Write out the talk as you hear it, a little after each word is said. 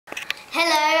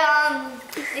Hello,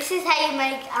 this is how you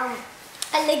make a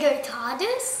Lego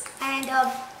tardis, and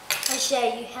I'll show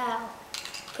you how.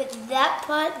 Put that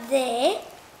part there,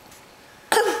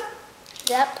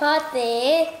 that part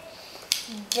there,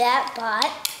 that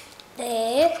part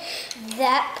there,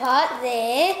 that part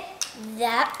there,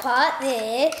 that part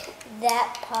there,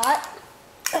 that part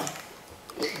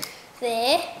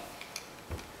there,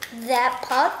 that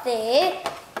part there,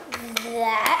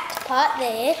 that part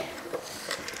there,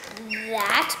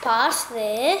 that part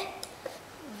there,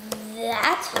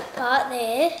 that part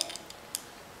there,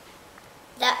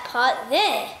 that part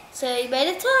there. So you made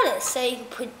a TARDIS. So you can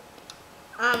put,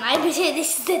 I pretend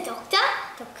this is the Doctor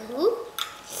Who,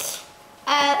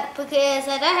 because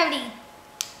I don't have any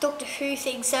Doctor Who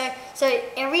things. So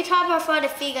every time I find a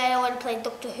thing I don't want to play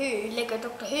Doctor Who, Lego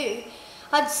Doctor Who,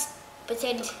 I just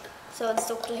pretend someone's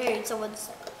Doctor Who and someone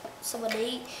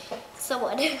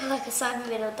like a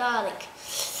Simon or Dalek.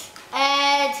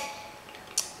 And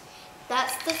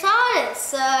that's the TARDIS,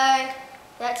 so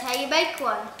that's how you make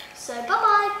one. So bye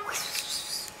bye.